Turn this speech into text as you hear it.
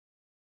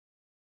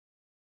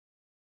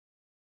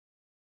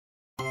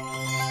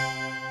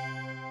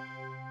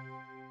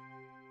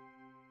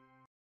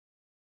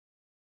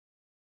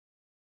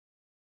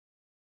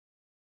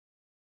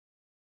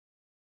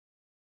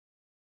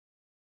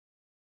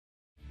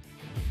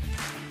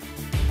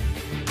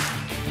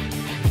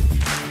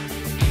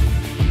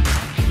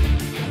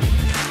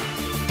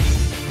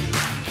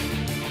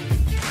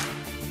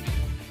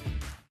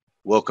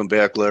Welcome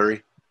back,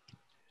 Larry.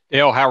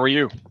 Dale, how are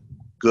you?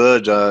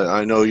 Good.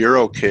 I know you're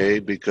okay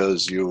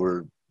because you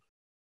were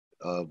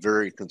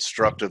very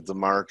constructive the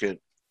market.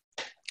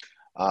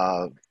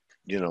 The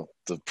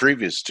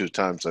previous two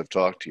times I've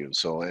talked to you.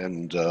 So,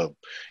 and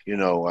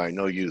I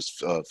know you use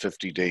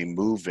 50-day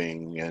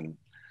moving, and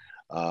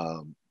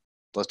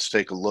let's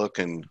take a look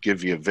and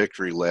give you a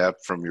victory lap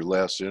from your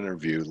last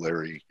interview,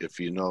 Larry. If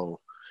you know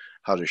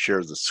how to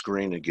share the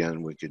screen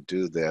again, we could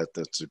do that.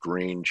 That's the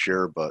green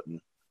share button.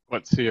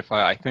 Let's see if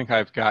I think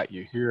I've got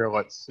you here.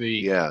 Let's see.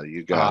 Yeah,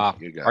 you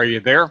got it. Are you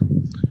there?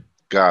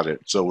 Got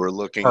it. So we're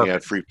looking Perfect.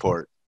 at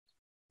Freeport.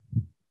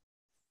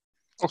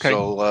 Okay.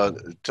 So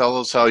tell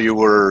us how you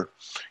were.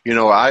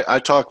 I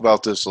talk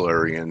about this,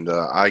 Larry, and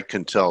I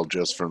can tell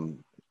just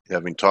from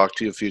having talked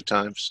to you a few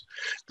times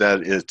that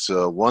it's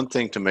one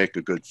thing to make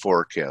a good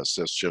forecast.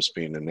 That's just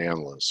being an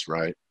analyst,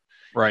 right?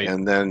 Right.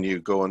 And then you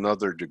go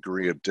another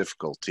degree of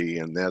difficulty,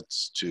 and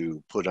that's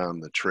to put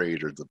on the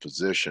trade or the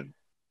position,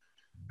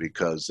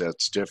 because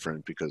that's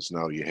different, because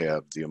now you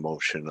have the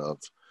emotion of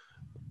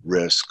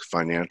risk,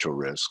 financial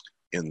risk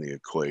in the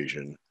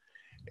equation.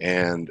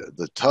 And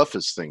the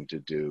toughest thing to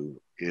do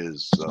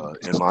is,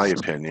 in my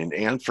opinion,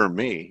 and for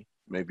me,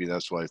 maybe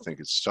that's why I think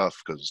it's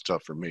tough, because it's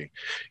tough for me,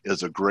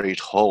 is a great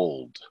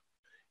hold,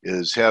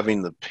 is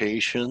having the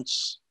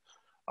patience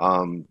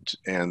and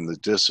the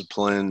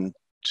discipline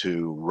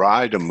to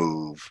ride a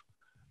move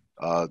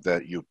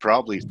that you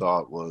probably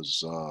thought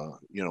was,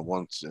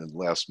 once in the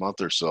last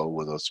month or so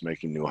with us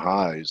making new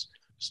highs,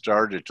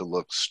 started to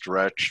look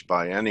stretched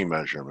by any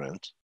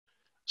measurement.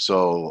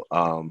 So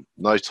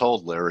nice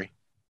hold, Larry.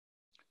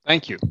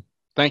 Thank you.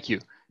 Thank you.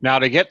 Now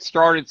to get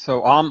started,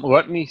 so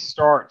let me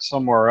start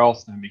somewhere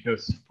else then,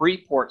 because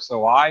Freeport,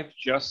 so I've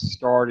just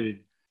started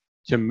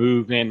to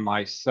move in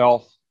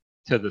myself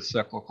to the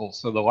cyclical.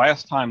 So the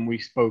last time we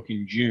spoke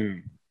in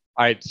June,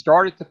 I had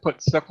started to put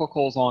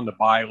cyclicals on the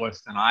buy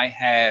list, and I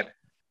had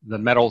the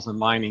metals and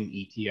mining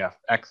ETF,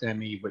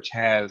 XME, which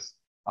has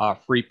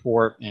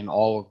Freeport and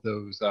all of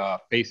those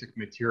basic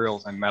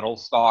materials and metal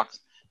stocks.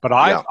 But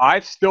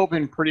I've still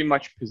been pretty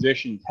much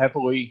positioned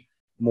heavily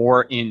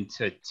more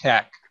into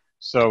tech.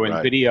 So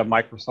Right. NVIDIA,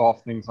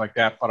 Microsoft, things like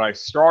that. But I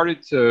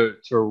started to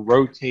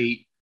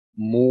rotate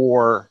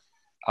more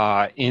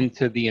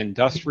into the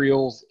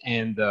industrials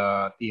and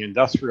the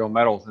industrial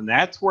metals. And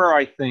that's where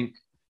I think,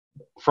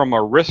 from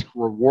a risk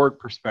reward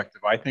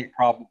perspective, I think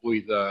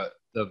probably the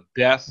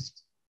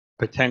best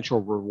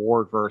potential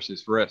reward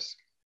versus risk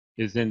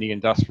is in the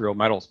industrial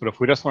metals. But if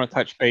we just want to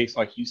touch base,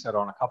 like you said,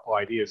 on a couple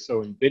ideas.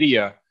 So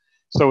NVIDIA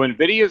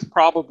is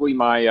probably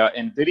my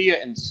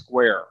NVIDIA and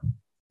Square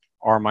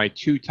are my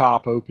two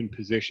top open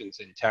positions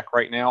in tech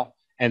right now.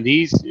 And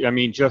these,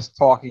 just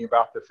talking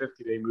about the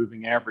 50-day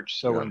moving average.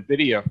 So yeah.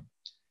 NVIDIA,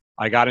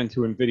 I got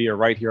into NVIDIA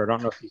right here. I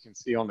don't know if you can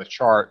see on the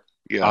chart.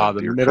 Yeah,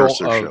 the your middle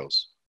cursor of,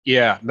 shows.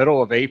 Yeah,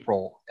 middle of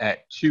April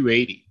at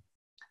 280.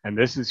 And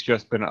this has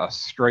just been a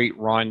straight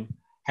run.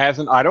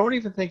 I don't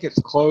even think it's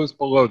closed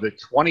below the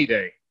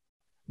 20-day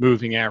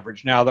moving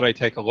average now that I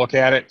take a look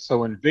at it. So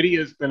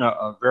NVIDIA's been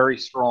a very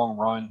strong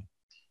run.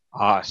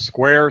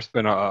 Square's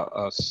been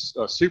a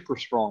super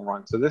strong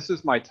run. So this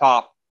is my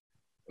top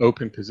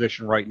open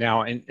position right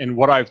now. And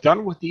what I've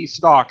done with these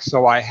stocks,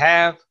 so I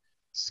have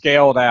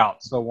scaled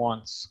out. So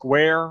on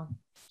Square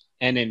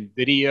and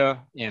NVIDIA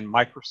and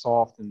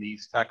Microsoft and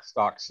these tech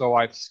stocks, so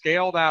I've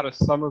scaled out of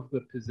some of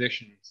the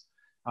positions,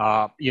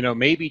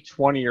 maybe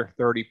 20 or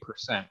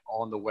 30%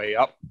 on the way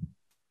up.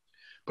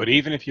 But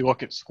even if you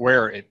look at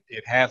Square,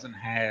 it hasn't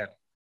had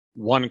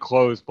one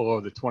close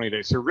below the 20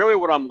 days. So really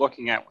what I'm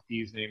looking at with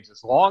these names,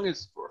 as long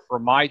as, for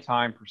my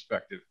time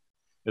perspective,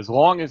 as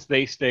long as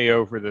they stay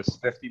over this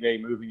 50-day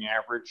moving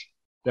average,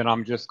 then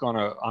I'm just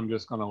gonna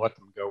let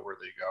them go where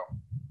they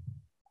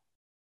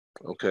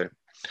go. Okay.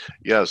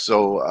 Yeah.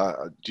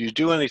 So do you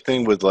do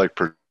anything with like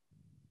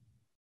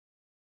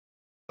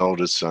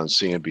notice on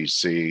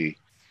CNBC?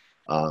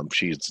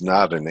 She's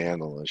not an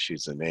analyst.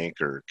 She's an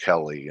anchor,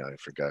 Kelly. I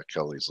forgot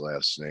Kelly's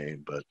last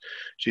name, but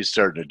she's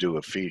starting to do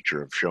a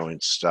feature of showing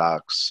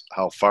stocks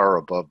how far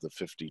above the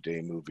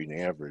 50-day moving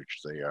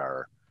average they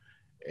are.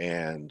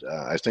 And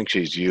I think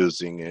she's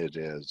using it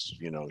as,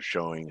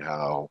 showing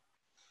how,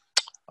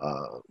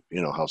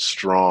 how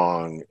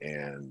strong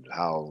and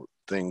how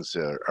things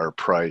are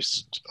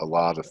priced, a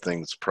lot of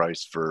things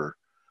priced for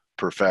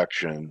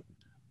perfection,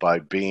 by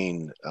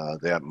being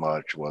that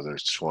much, whether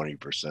it's 20%,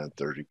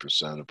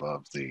 30%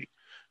 above the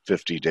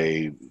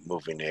 50-day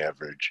moving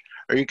average.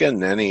 Are you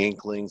getting any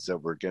inklings that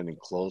we're getting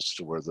close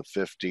to where the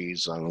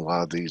 50s on a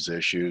lot of these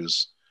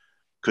issues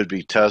could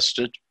be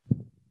tested?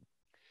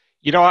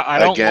 I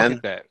don't look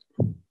at that.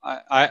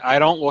 I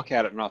don't look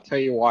at it, and I'll tell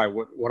you why.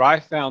 What I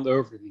found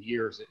over the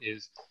years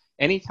is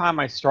anytime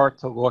I start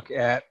to look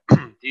at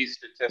these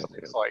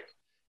statistics, like,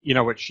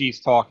 what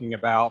she's talking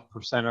about,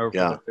 percent over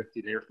the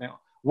 50-day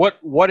now,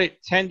 what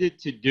it tended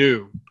to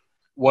do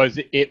was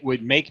it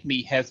would make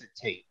me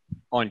hesitate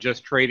on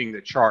just trading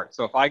the chart.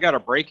 So if I got a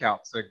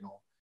breakout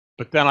signal,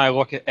 but then I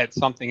look at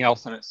something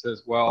else and it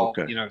says, well,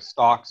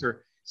 stocks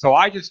are, So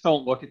I just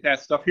don't look at that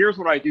stuff. Here's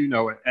what I do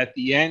know. At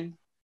the end,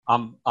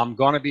 I'm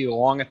going to be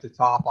long at the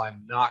top.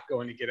 I'm not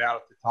going to get out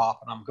at the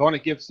top, and I'm going to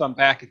give some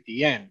back at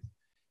the end.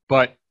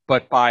 But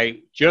by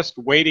just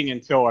waiting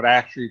until it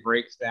actually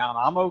breaks down,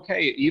 I'm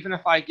okay. Even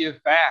if I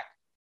give back,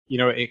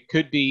 it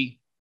could be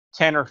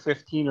 10 or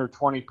 15 or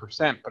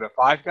 20%. But if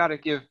I've got to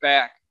give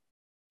back,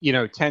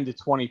 10 to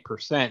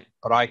 20%,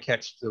 but I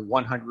catch the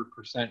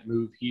 100%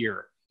 move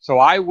here. So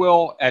I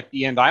will, at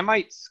the end, I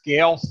might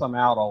scale some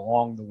out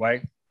along the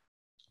way.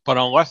 But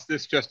unless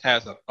this just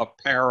has a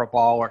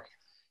parabolic,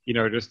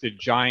 just a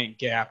giant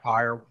gap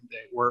higher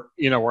where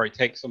I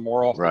take some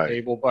more off the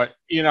table. But,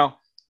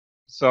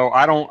 so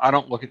I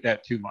don't look at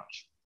that too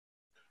much.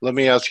 Let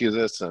me ask you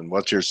this then.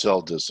 What's your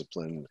sell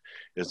discipline?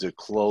 Is it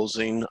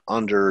closing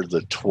under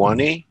the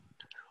 20?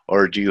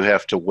 Or do you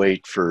have to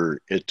wait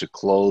for it to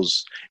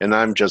close? And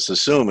I'm just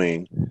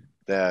assuming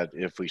that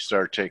if we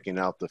start taking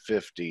out the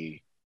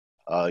 50,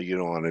 you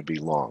don't want to be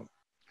long.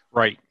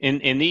 Right.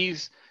 In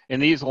these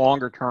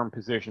longer term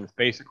positions,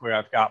 basically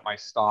I've got my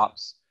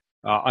stops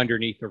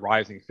underneath the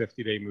rising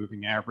 50-day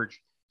moving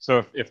average.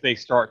 So if they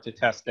start to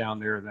test down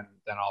there,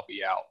 then I'll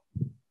be out.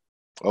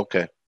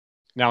 Okay.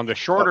 Now in the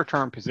shorter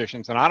term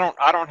positions, and I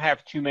don't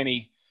have too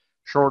many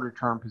shorter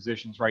term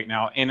positions right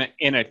now.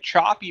 In a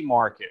choppy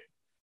market,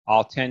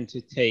 I'll tend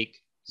to take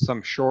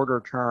some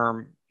shorter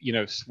term,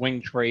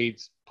 swing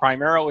trades,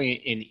 primarily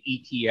in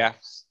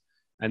ETFs,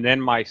 and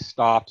then my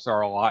stops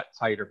are a lot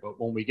tighter.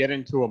 But when we get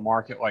into a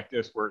market like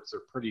this where it's a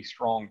pretty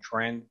strong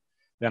trend,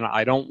 then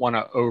I don't want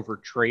to over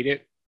trade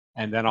it,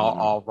 and then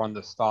I'll run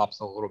the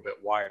stops a little bit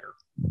wider.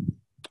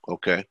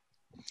 Okay.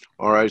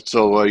 All right.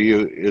 So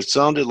it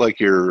sounded like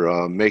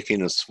you're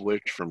making a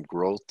switch from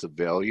growth to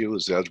value.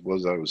 Is that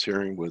what I was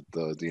hearing with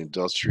the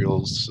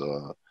industrials?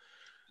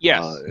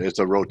 Yes. It's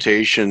a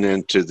rotation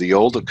into the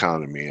old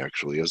economy,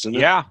 actually, isn't it?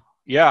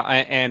 Yeah.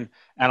 And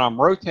I'm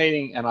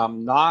rotating, and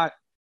I'm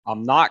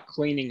not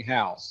cleaning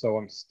house.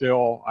 So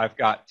I've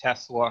got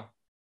Tesla,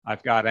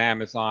 I've got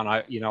Amazon,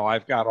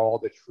 I've got all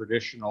the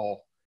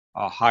traditional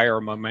higher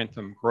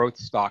momentum growth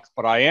stocks,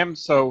 but I am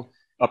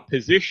a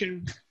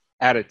position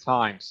at a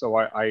time. So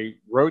I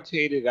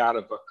rotated out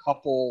of a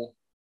couple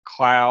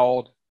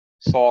cloud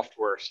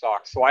software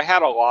stocks. So I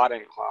had a lot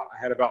in cloud.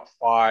 I had about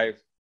 5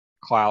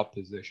 cloud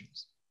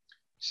positions.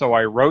 So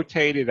I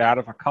rotated out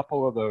of a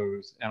couple of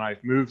those, and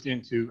I've moved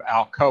into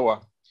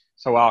Alcoa.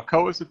 So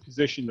Alcoa is a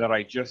position that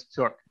I just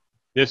took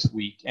this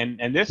week.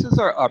 And this is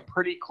a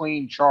pretty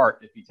clean chart.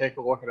 If you take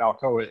a look at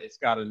Alcoa, it's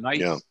got a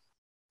nice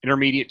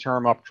intermediate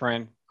term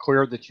uptrend,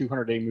 cleared the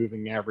 200-day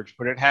moving average,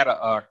 but it had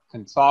a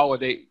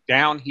consolidate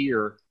down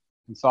here,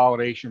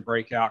 consolidation,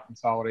 breakout,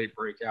 consolidate,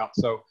 breakout.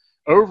 So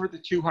over the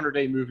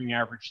 200-day moving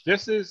average,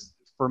 this is,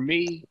 for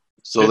me,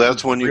 so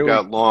that's when you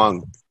got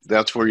long.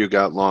 That's where you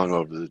got long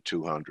over the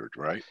 200,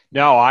 right?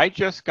 No, I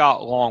just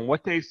got long.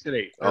 What day is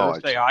today?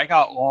 Thursday. I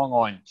got long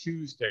on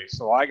Tuesday.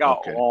 So I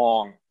got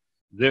long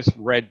this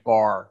red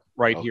bar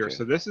right here.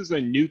 So this is a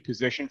new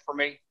position for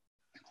me.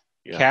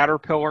 Yeah.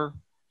 Caterpillar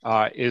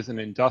is an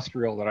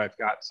industrial that I've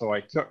got. So I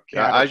took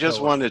Caterpillar. I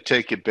just want to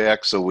take it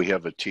back so we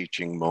have a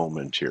teaching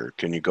moment here.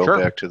 Can you go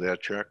back to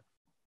that chart?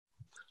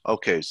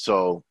 Okay,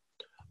 so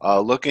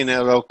looking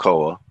at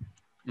Alcoa,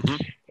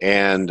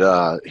 and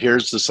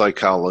here's the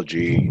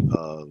psychology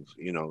of,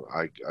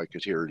 I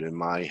could hear it in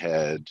my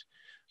head,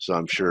 so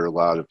I'm sure a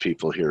lot of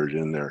people hear it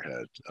in their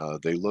head.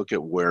 They look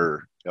at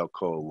where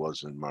Alcoa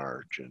was in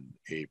March and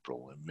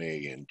April and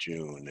May and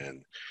June,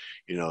 and,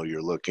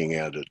 you're looking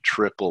at a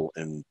triple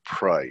in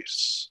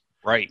price.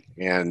 Right.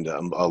 And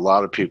a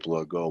lot of people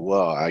will go,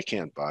 well, I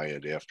can't buy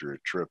it after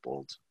it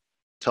tripled.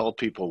 Tell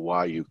people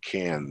why you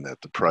can,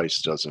 that the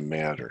price doesn't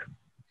matter.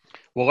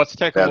 Well, let's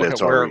take a look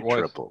at where it was.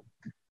 Tripled.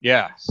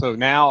 Yeah. So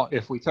now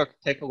if we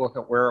take a look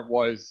at where it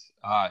was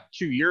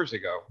 2 years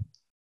ago,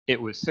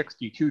 it was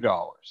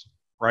 $62,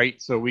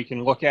 right? So we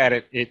can look at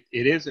it. It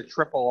is a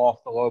triple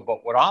off the low,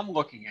 but what I'm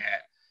looking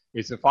at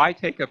is if I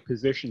take a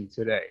position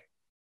today,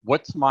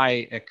 what's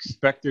my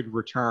expected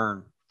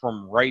return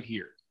from right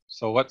here?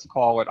 So let's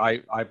call it,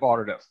 I bought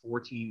it at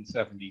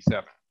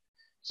 14.77.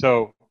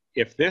 So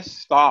if this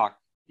stock,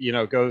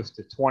 goes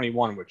to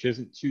 21, which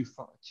isn't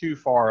too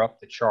far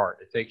up the chart,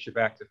 it takes you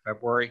back to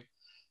February.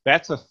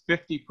 That's a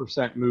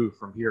 50% move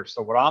from here.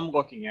 So what I'm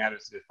looking at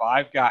is if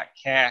I've got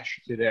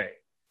cash today,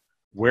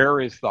 where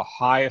is the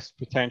highest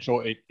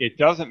potential? It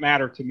doesn't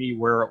matter to me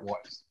where it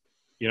was.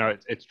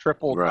 It's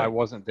tripled. Right. I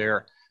wasn't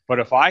there. But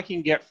if I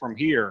can get from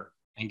here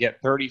and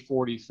get 30,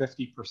 40,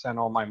 50%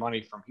 on my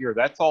money from here,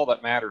 that's all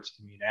that matters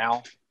to me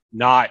now,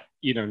 not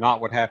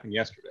what happened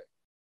yesterday.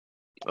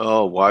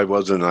 Oh, why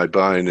wasn't I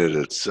buying it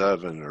at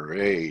 7 or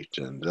 8?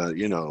 And,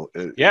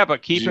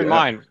 but keep in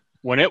mind,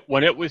 when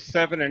it was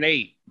 7 and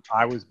 8,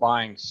 I was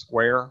buying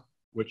Square,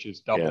 which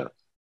is double.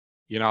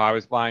 Yeah. I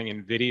was buying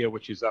NVIDIA,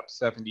 which is up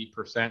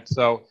 70%.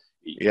 So,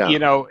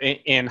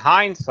 in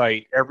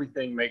hindsight,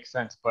 everything makes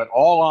sense. But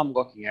all I'm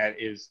looking at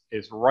is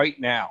right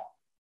now.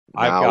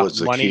 Now is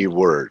the key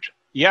word.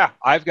 Yeah,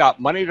 I've got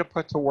money to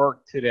put to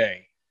work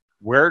today.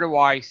 Where do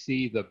I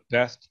see the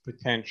best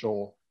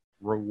potential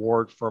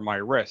reward for my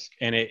risk.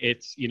 And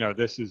it's,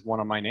 this is one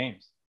of my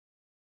names.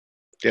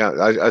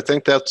 Yeah, I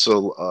think that's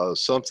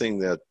something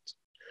that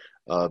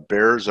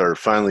bears are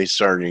finally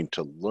starting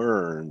to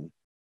learn,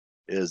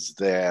 is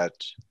that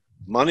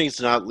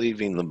money's not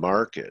leaving the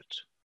market.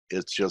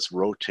 It's just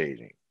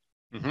rotating.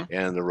 Mm-hmm.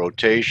 And the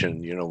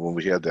rotation, when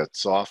we had that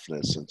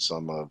softness in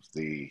some of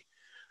the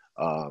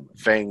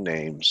FANG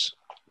names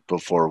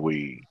before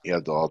we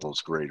had all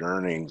those great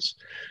earnings,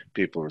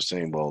 people were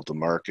saying, well, the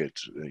market,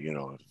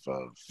 if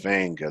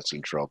FANG gets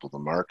in trouble, the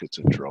market's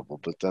in trouble.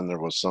 But then there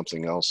was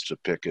something else to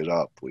pick it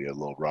up. We had a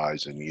little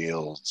rise in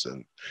yields,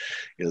 and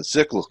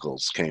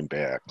cyclicals came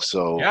back.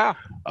 So, yeah,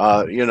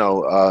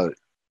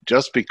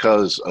 just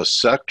because a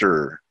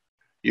sector,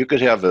 you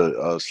could have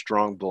a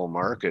strong bull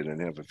market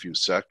and have a few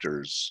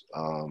sectors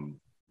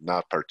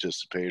not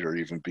participate or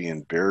even be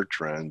in bear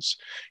trends.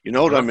 You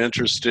know what I'm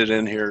interested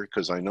in here,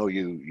 because I know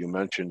you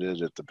mentioned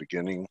it at the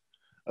beginning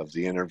of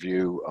the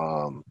interview.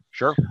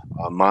 Sure.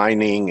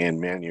 Mining and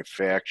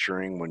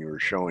manufacturing, when you were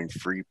showing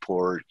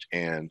Freeport,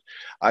 and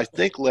I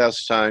think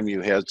last time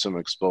you had some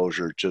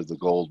exposure to the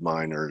gold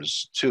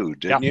miners too,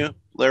 didn't you,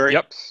 Larry?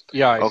 Yep.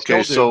 Yeah.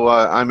 Okay, so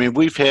I mean,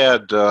 we've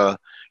had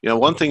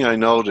one thing I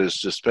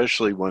noticed,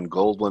 especially when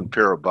gold went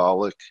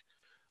parabolic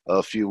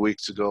a few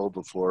weeks ago,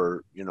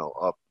 before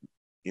up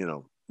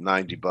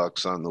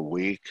 $90 on the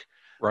week,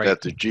 right,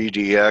 that the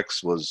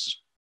GDX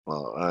was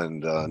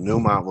and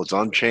Newmont was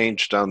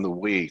unchanged on the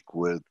week,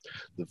 with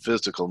the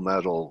physical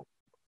metal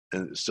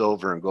and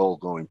silver and gold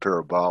going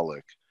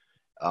parabolic.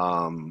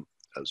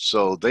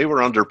 So they were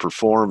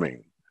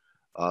underperforming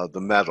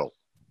the metal.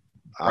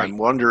 Right. I'm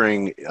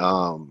wondering,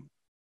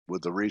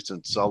 with the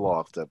recent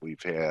sell-off that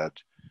we've had,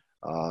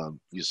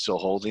 you still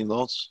holding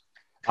those?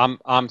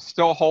 I'm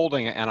still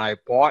holding it, and I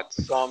bought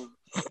some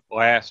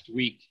last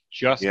week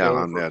just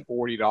over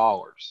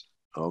 $40.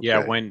 Okay.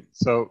 Yeah,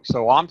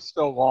 so I'm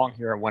still long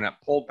here. When it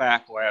pulled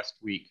back last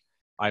week,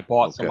 I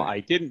bought some. I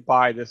didn't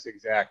buy this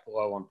exact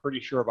low. I'm pretty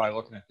sure by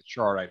looking at the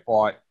chart, I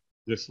bought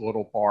this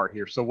little part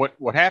here. So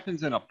what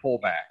happens in a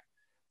pullback?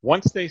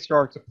 Once they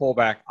start to pull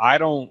back, I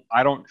don't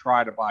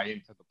try to buy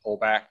into the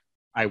pullback.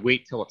 I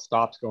wait till it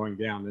stops going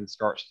down, then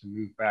starts to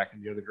move back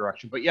in the other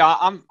direction. But yeah,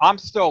 I'm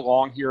still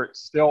long here. It's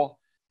still,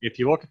 if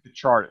you look at the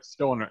chart, it's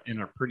still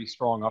in a pretty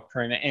strong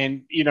uptrend.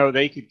 And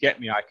they could get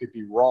me. I could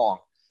be wrong.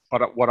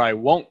 But what I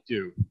won't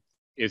do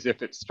is,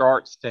 if it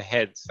starts to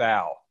head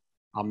south,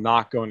 I'm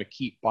not going to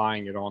keep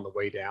buying it on the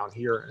way down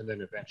here, and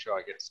then eventually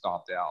I get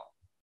stopped out.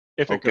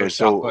 If it goes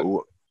south.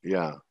 But,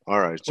 yeah,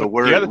 all right. So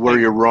where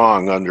you're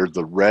wrong, under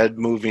the red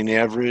moving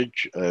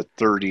average at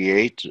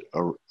 38,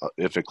 or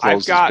if it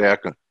closes back.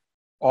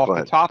 Off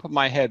the top of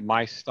my head,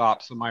 my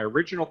stop. So my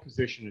original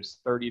position is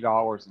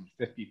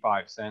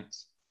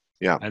 $30.55.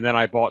 Yeah. And then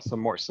I bought some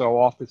more. So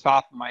off the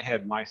top of my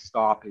head, my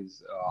stop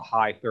is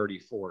high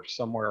 34,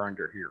 somewhere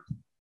under here.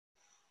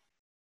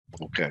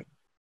 Okay.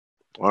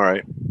 All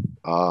right.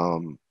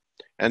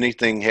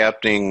 Anything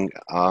happening?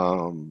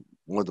 One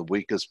of the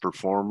weakest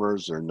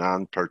performers or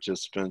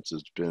non-participants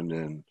has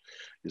been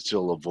you're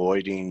still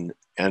avoiding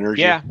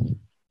energy?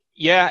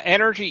 Yeah,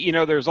 energy.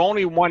 There's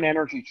only one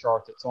energy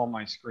chart that's on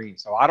my screen.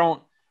 So I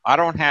don't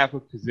have a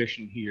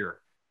position here.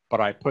 But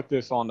I put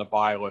this on the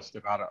buy list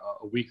about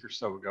a week or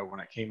so ago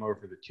when I came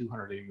over the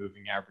 200-day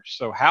moving average.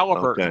 So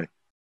Halliburton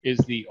is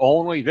the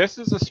only. This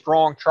is a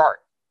strong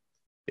chart.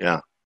 Yeah.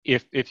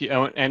 If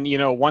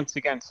once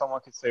again, someone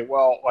could say,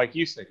 well, like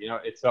you said,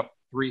 it's up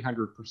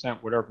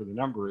 300%, whatever the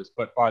number is.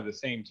 But by the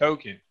same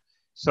token,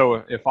 so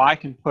if I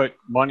can put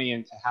money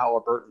into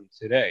Halliburton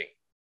today,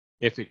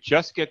 if it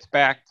just gets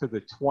back to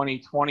the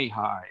 2020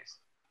 highs,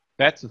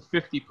 that's a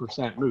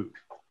 50% move.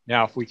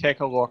 Now, if we take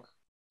a look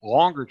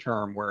longer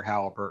term where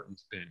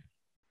Halliburton's been.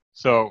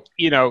 So,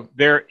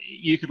 there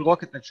you could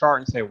look at the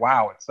chart and say,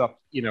 wow, it's up,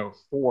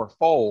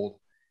 fourfold.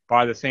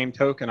 By the same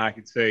token, I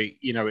could say,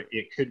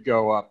 it could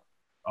go up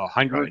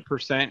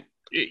 100%.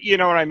 You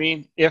know what I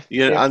mean?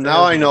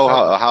 Now I know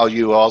how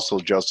you also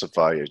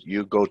justify it.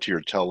 You go to your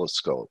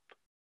telescope,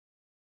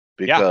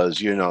 because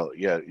your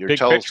big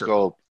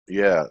telescope,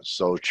 picture.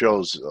 So it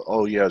shows,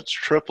 it's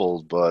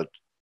tripled, but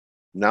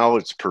now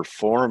it's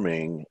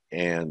performing,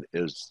 and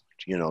is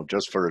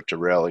just for it to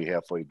rally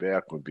halfway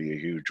back would be a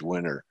huge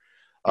winner.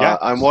 Yeah.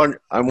 I'm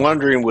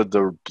wondering, with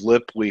the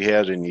blip we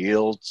had in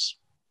yields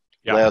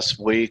last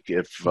week,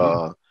 if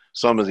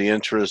some of the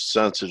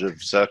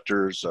interest-sensitive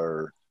sectors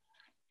are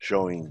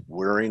showing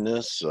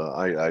weariness.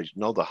 I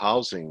know the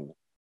housing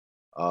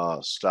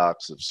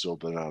stocks have still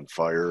been on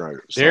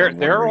fire.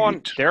 They're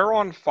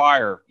on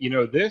fire.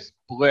 This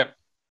blip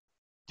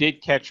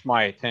did catch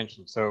my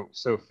attention. So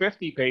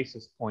 50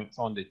 basis points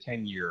on the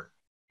 10-year.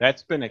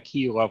 That's been a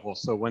key level.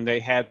 So when they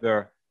had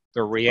the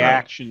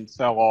reaction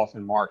sell-off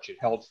in March, it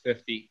held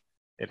 50.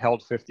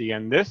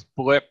 And this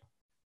blip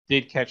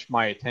did catch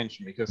my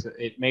attention because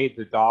it made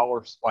the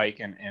dollar spike,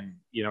 and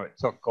it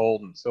took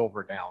gold and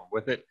silver down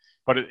with it.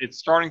 But it's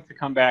starting to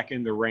come back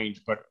in the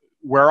range. But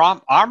where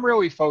I'm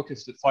really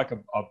focused, it's like a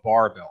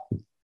barbell.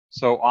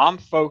 So I'm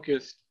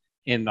focused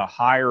in the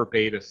higher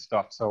beta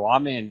stuff. So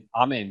I'm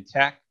in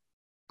tech,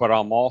 but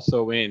I'm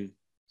also in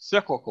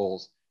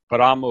cyclicals,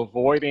 but I'm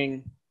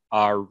avoiding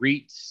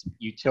REITs,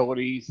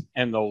 utilities,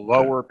 and the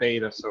lower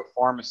beta, so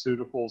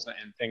pharmaceuticals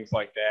and things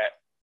like that.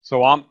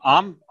 So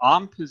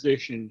I'm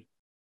positioned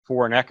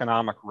for an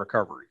economic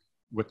recovery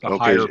with the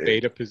higher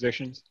beta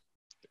positions.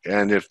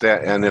 And if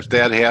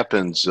that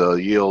happens,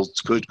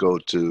 yields could go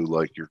to,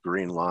 like, your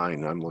green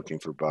line. I'm looking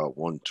for about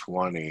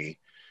 120.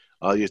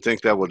 You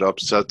think that would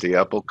upset the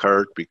apple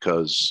cart,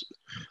 because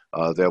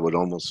that would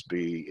almost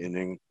be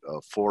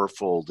a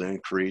fourfold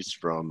increase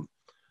from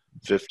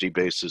 50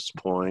 basis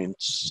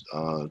points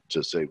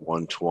to, say,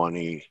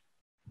 120,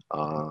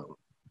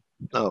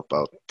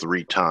 about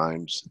 3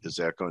 times. Is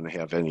that going to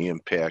have any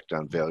impact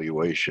on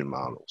valuation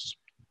models?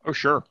 Oh,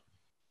 sure.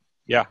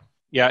 Yeah.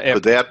 Yeah.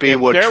 Could that be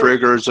what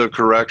triggers a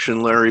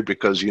correction, Larry?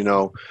 Because,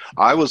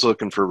 I was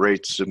looking for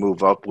rates to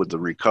move up with the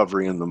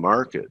recovery in the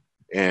market.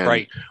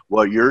 And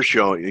what you're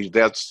showing,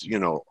 that's,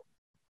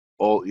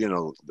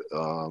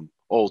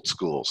 old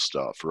school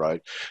stuff,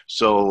 right?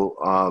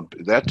 So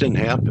that didn't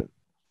happen.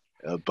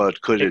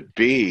 But could it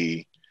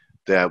be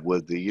that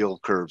with the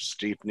yield curve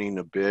steepening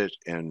a bit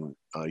and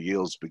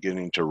yields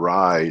beginning to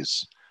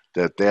rise,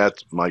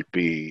 that might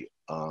be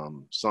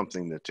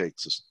something that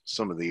takes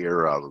some of the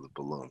air out of the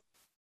balloon?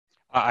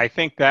 I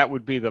think that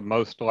would be the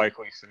most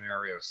likely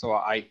scenario. So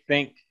I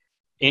think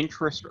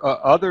interest,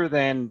 other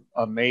than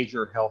a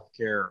major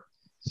healthcare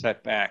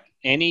setback,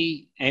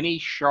 any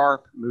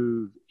sharp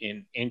move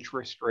in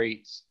interest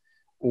rates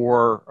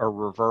or a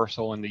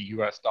reversal in the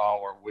U.S.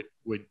 dollar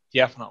would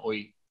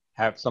definitely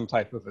have some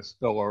type of a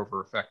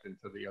spillover effect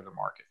into the other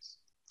markets.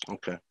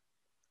 Okay.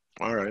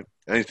 All right.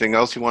 Anything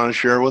else you want to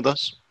share with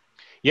us?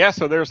 Yeah,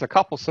 so there's a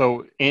couple.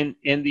 So in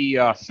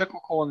the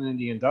cyclical and in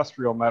the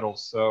industrial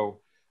metals, so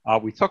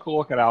we took a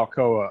look at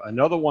Alcoa,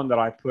 another one that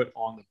I put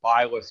on the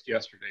buy list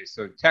yesterday.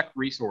 So Tech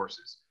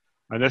Resources,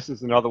 and this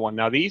is another one.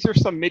 Now, these are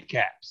some mid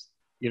caps,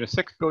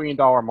 $6 billion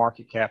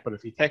market cap. But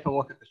if you take a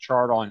look at the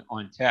chart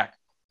on Tech,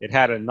 it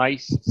had a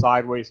nice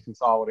sideways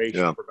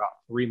consolidation for about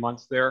 3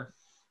 months there,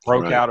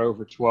 broke out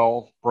over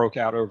 12, broke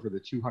out over the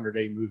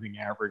 200-day moving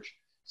average.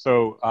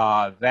 So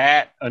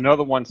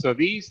another one. So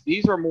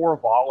these are more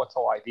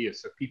volatile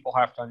ideas. So people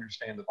have to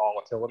understand the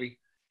volatility.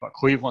 But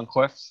Cleveland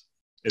Cliffs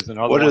is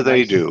another one. What do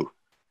they do?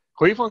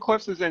 Cleveland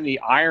Cliffs is in the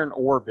iron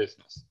ore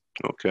business.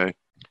 Okay.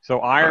 So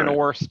iron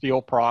ore,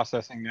 steel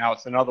processing. Now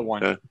it's another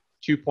one,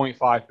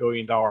 $2.5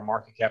 billion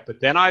market cap. But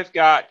then I've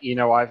got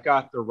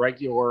the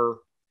regular,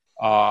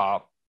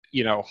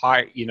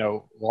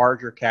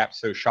 larger cap.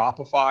 So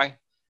Shopify,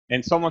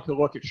 and someone could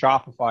look at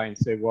Shopify and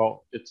say,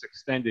 well, it's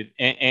extended,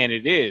 and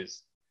it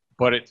is,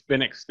 but it's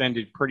been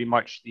extended pretty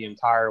much the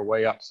entire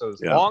way up. So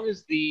as long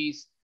as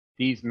these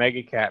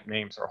mega cap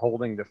names are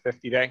holding the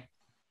 50-day,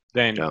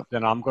 then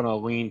I'm going to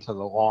lean to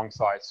the long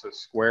side. So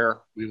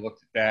Square, we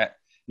looked at that.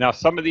 Now,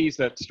 some of these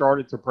that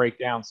started to break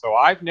down. So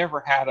I've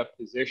never had a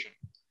position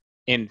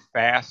in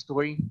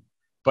Fastly,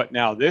 but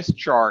now this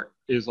chart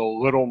is a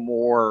little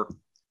more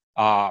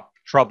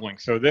troubling.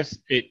 So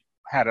it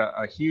had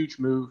a huge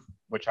move,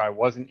 which I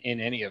wasn't in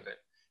any of it.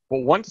 But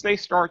once they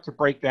start to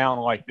break down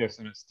like this,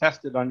 and it's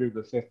tested under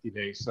the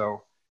 50-day,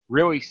 so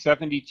really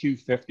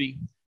 72.50.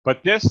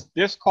 But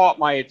this caught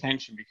my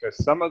attention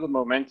because some of the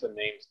momentum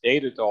names,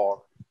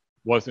 Datadog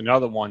was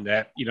another one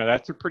that,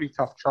 that's a pretty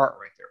tough chart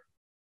right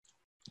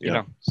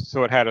there.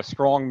 So it had a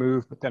strong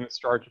move, but then it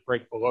started to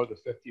break below the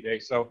 50-day.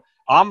 So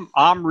I'm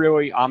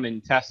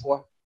in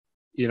Tesla,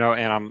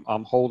 and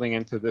I'm holding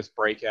into this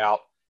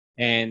breakout.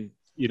 And,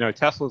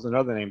 Tesla's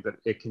another name that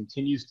it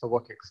continues to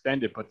look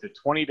extended, but the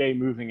 20-day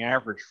moving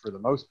average for the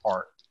most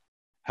part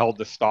held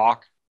the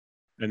stock.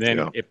 And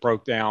then it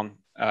broke down,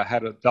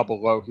 had a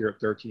double low here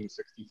at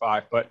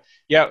 1365. But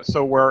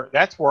so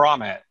that's where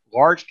I'm at.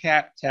 Large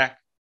cap tech,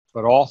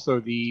 but also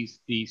the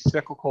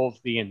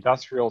cyclicals, the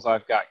industrials.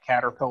 I've got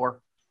Caterpillar,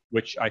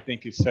 which I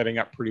think is setting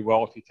up pretty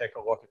well if you take a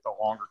look at the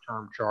longer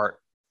term chart.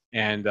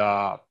 And,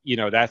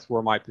 that's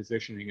where my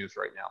positioning is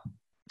right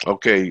now.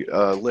 Okay.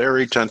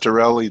 Larry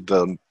Tentarelli,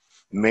 the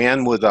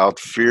man without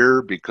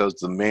fear, because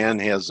the man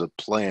has a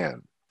plan.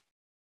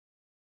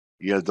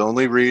 The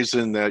only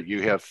reason that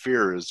you have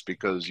fear is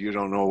because you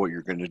don't know what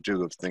you're going to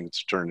do if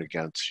things turn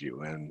against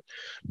you. And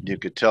you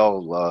could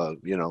tell,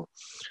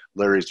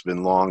 Larry's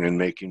been long in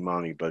making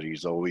money, but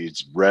he's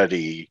always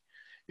ready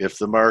if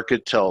the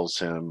market tells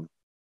him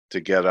to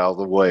get out of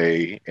the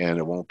way, and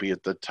it won't be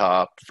at the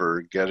top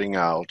for getting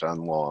out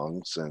on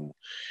longs, and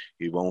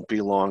he won't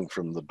be long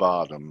from the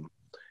bottom.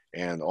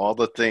 And all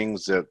the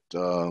things that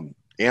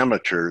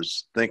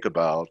amateurs think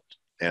about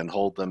and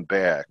hold them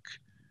back,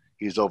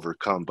 he's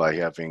overcome by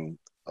having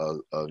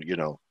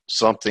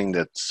something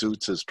that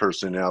suits his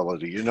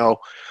personality.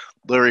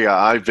 Larry,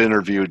 I've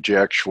interviewed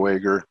Jack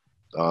Schwager,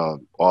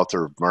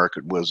 author of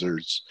Market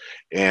Wizards,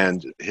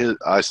 and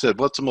I said,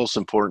 what's the most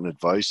important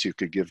advice you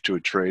could give to a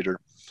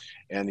trader?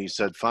 And he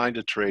said, find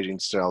a trading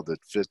style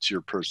that fits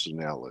your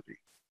personality.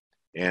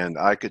 And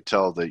I could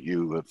tell that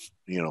you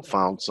have,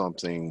 found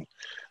something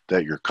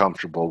that you're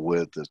comfortable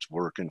with, that's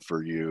working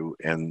for you.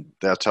 And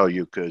that's how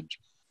you could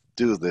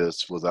do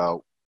this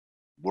without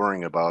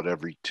worrying about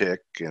every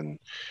tick and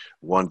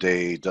one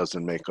day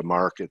doesn't make a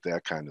market,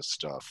 that kind of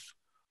stuff.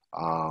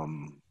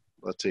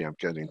 Let's see, I'm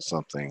getting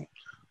something.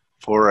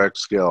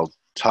 ForexScale,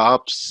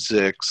 top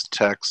 6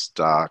 tech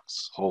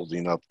stocks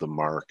holding up the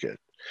market.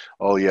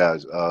 Oh yeah,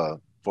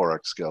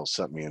 ForexScale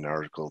sent me an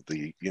article.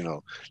 The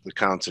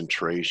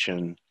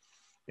concentration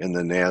in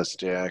the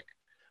Nasdaq.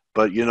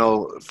 But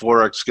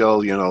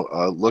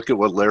ForexScale, look at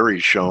what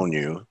Larry's shown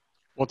you.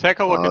 We'll take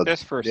a look at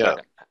this for a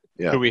second.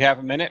 Yeah. Do we have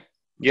a minute?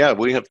 Yeah,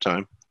 we have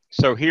time.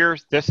 So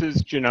this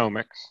is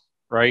genomics,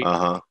 right?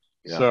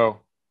 Yeah. So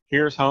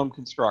here's home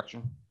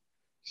construction.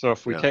 So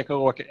if we take a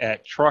look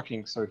at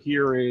trucking, so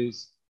here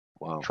is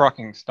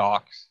trucking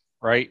stocks,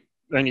 right?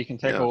 Then you can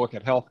take a look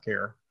at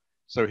healthcare.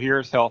 So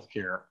here's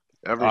healthcare.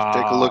 Take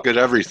a look at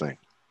everything.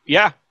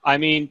 Yeah, I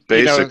mean,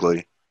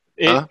 basically,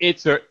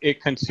 it's a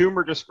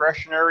consumer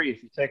discretionary.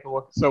 If you take a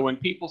look, so when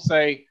people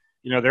say,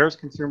 there's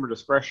consumer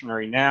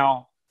discretionary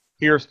now,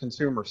 here's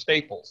consumer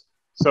staples.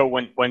 So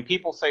when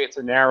people say it's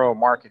a narrow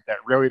market, that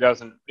really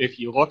doesn't. If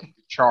you look at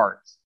the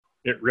charts,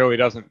 it really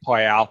doesn't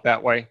play out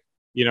that way.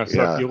 So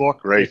if you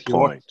look,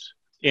 look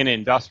in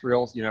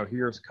industrials,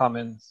 here's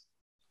Cummins,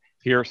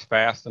 here's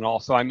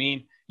Fastenal. So I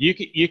mean,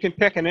 you can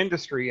pick an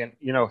industry, and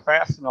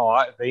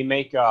Fastenal, they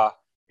make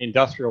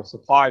industrial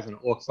supplies, and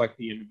it looks like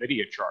the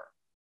NVIDIA chart.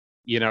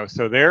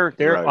 So they're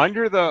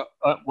under the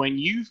when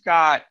you've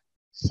got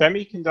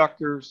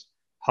semiconductors,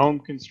 home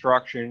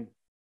construction,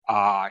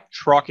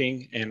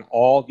 trucking, and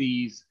all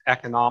these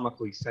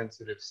economically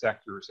sensitive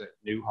sectors at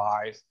new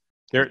highs.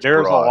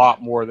 There's a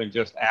lot more than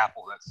just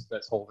Apple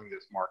that's holding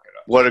this market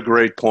up. What a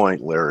great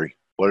point, Larry.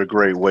 What a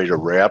great way to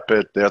wrap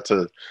it. That's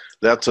a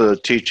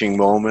teaching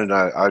moment.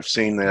 I've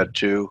seen that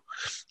too,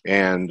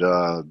 and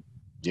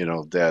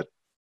that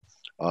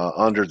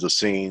under the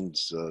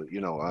scenes,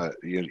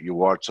 you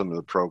watch some of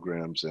the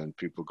programs and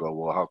people go,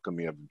 well, how come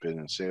you haven't been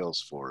in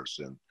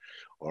Salesforce,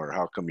 or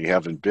how come you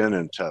haven't been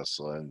in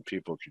Tesla? And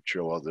people could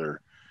show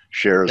other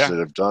shares that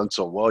have done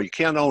so well. You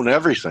can't own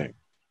everything.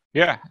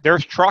 Yeah,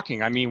 there's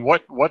trucking. I mean,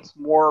 what's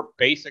more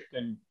basic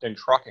than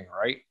trucking,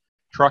 right?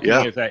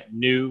 Trucking is at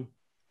new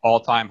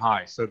all-time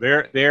high. So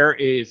there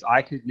is,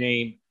 I could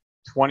name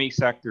 20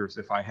 sectors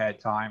if I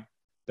had time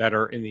that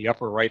are in the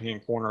upper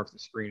right-hand corner of the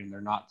screen, and they're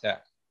not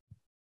tech.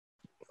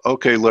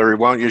 Okay, Larry,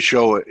 why don't you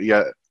show it?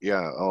 Yeah.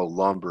 Oh,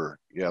 lumber.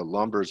 Yeah,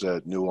 lumber's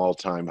at new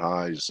all-time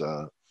highs.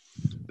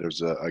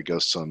 There's I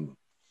guess some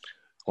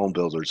home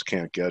builders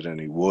can't get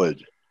any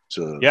wood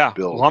to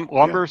build.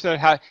 Lumber's at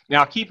high.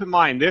 Now, keep in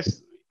mind,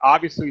 this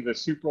obviously the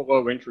super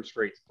low interest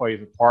rates plays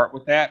a part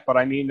with that, but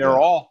I mean, they're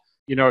all,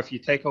 if you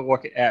take a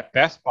look at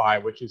Best Buy,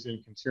 which is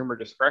in consumer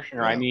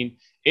discretionary, I mean,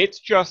 it's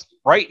just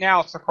right now.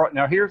 It's across.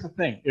 Now, here's the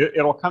thing: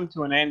 it'll come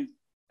to an end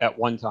at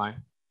one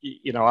time.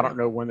 I don't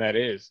know when that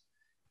is,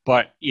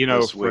 but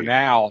for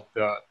now,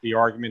 the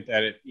argument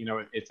that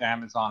it's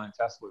Amazon and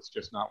Tesla is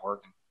just not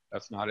working.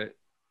 That's not it.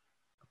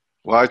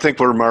 Well, I think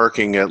we're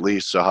marking at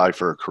least a high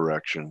for a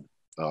correction.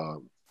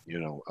 There'll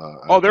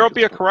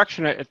be a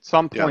correction at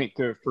some point,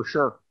 for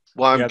sure.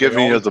 Well, I'm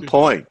giving you the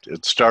point.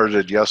 It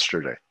started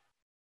yesterday.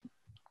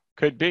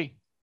 Could be.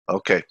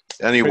 Okay.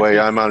 Anyway,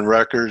 I'm on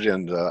record,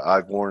 and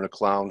I've worn a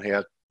clown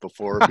hat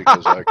before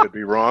because I could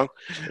be wrong.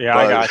 Yeah,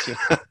 I got you.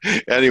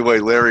 Anyway,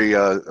 Larry,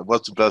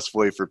 what's the best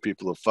way for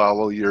people to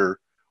follow your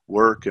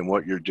work and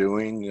what you're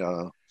doing?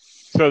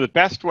 So the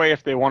best way,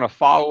 if they want to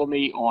follow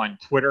me on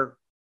Twitter,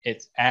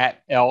 it's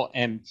at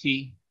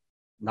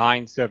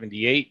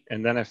LMT978.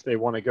 And then if they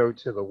want to go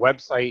to the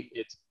website,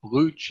 it's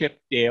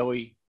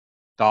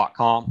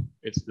bluechipdaily.com.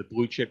 It's the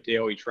Blue Chip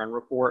Daily Trend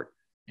Report.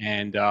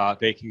 And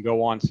they can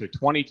go on to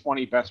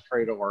 2020 Best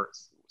Trade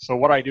Alerts. So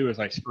what I do is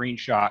I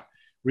screenshot.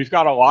 We've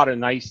got a lot of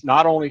nice,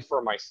 not only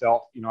for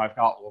myself, I've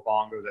got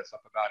Livongo that's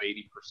up about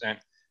 80%,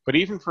 but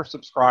even for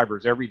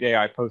subscribers, every day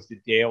I post a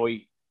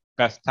daily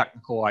best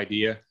technical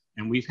idea.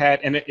 And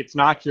it's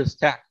not just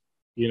tech.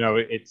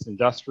 It's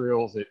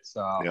industrials, it's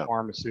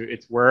pharmaceutical,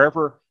 it's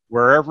wherever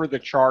the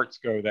charts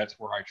go, that's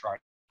where I try.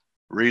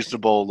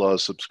 Reasonable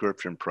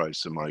subscription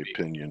price, in my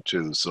opinion,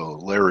 too. So,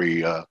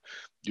 Larry,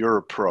 you're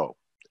a pro,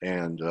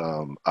 and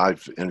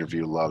I've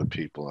interviewed a lot of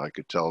people. I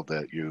could tell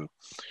that your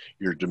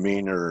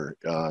demeanor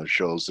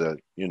shows that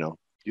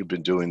you've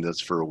been doing this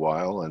for a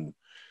while, and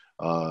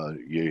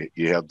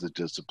you have the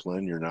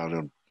discipline. You're not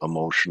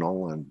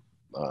emotional, and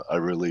I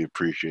really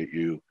appreciate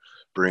you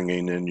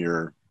bringing in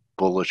your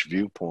bullish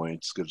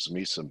viewpoints. Gives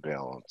me some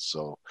balance.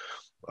 So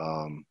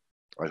I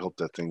hope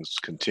that things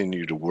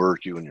continue to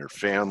work. You and your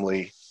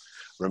family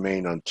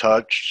remain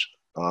untouched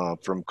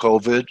from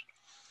COVID.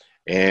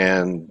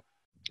 And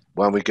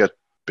when we get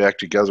back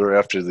together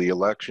after the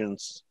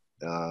elections,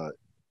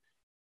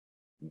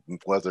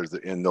 whether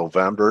in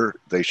November,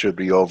 they should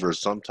be over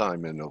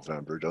sometime in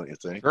November, don't you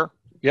think? Sure.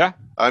 Yeah.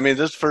 I mean,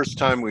 this is the first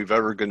time we've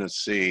ever going to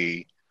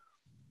see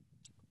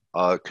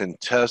a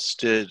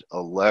contested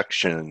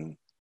election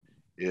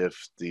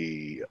if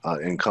the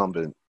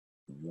incumbent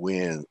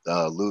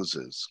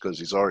loses, because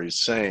he's already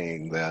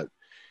saying that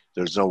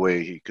there's no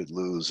way he could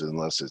lose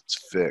unless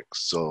it's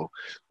fixed. So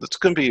it's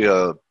going to be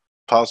a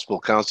possible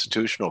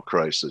constitutional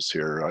crisis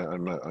here.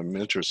 I'm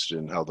interested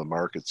in how the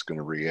market's going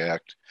to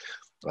react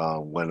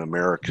when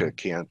America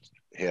can't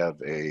have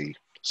a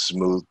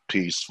smooth,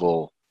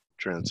 peaceful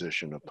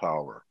transition of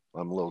power.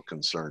 I'm a little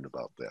concerned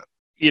about that.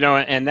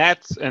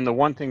 And the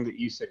one thing that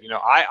you said,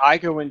 I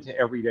go into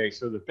every day.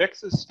 So the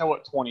VIX is still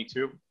at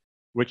 22,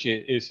 which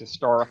is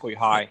historically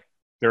high.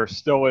 There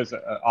still is,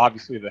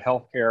 obviously, the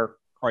healthcare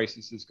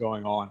crisis is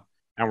going on,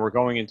 and we're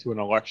going into an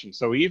election.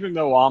 So even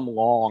though I'm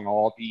long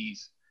all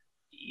these,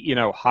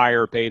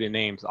 higher beta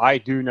names, I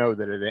do know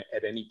that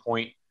at any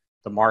point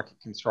the market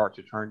can start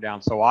to turn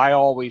down. So I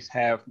always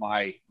have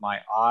my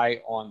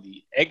eye on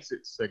the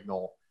exit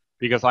signal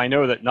because I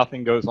know that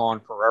nothing goes on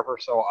forever.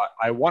 So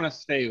I want to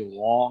stay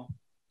long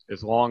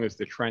as long as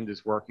the trend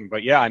is working.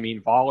 But yeah, I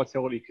mean,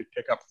 volatility could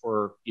pick up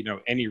for,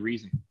 any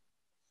reason.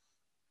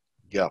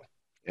 Yeah.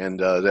 And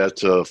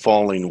that's a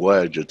falling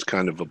wedge. It's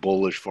kind of a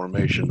bullish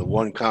formation. The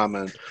one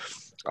comment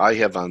I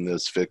have on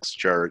this fixed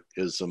chart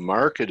is the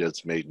market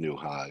has made new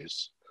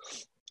highs,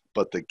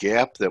 but the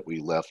gap that we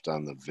left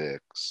on the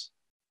VIX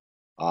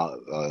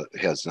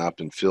has not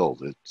been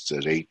filled. It's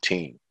at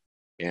 18.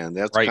 And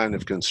that's Right. kind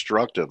of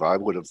constructive. I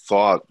would have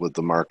thought with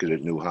the market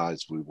at new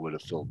highs, we would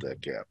have filled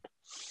that gap.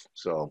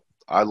 So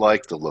I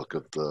like the look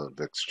of the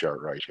VIX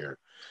chart right here.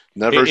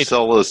 Never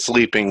sell a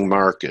sleeping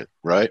market,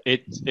 right?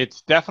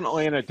 It's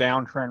definitely in a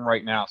downtrend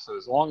right now. So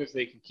as long as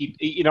they can keep,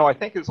 I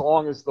think as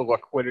long as the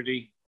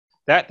liquidity,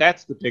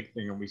 that's the big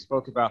thing. And we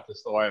spoke about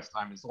this the last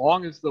time. As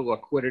long as the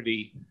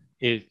liquidity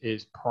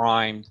is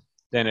primed,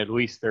 then at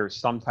least there's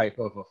some type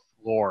of a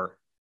floor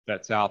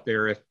that's out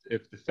there.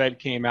 If the Fed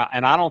came out,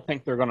 and I don't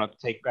think they're going to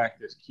take back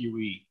this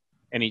QE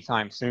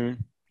anytime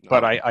soon,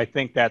 but I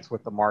think that's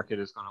what the market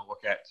is going to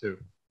look at too.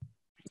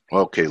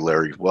 Okay,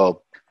 Larry.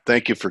 Well,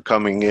 thank you for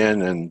coming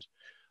in and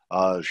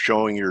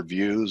showing your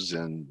views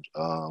and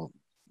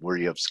where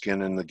you have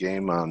skin in the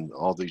game on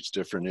all these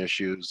different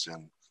issues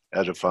and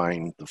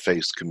edifying the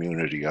F.A.C.E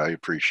community. I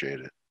appreciate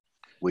it.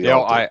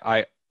 Dale,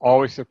 I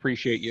always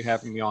appreciate you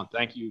having me on.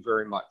 Thank you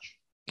very much.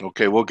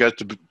 Okay, we'll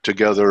get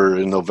together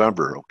in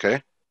November,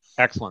 okay?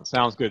 Excellent.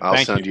 Sounds good. I'll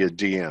send you a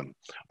DM.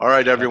 All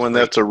right, everyone,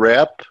 that's a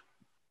wrap.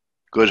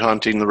 Good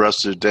hunting the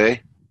rest of the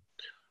day.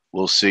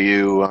 We'll see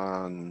you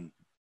on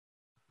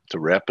to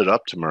wrap it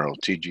up tomorrow,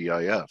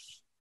 TGIF.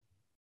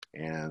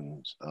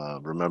 And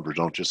remember,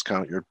 don't just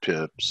count your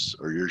pips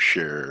or your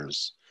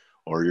shares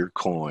or your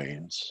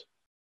coins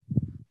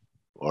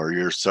or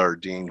your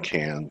sardine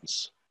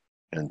cans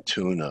and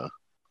tuna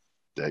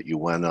that you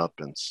went up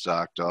and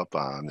stocked up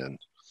on and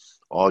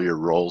all your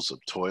rolls of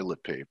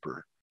toilet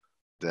paper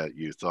that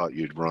you thought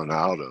you'd run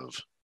out of.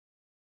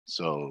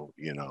 So,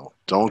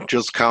 don't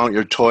just count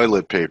your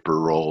toilet paper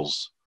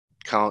rolls,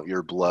 count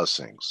your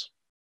blessings.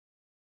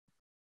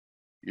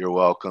 You're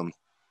welcome.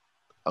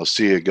 I'll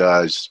see you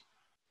guys.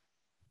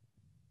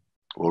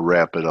 We'll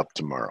wrap it up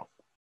tomorrow.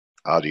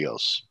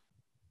 Adios.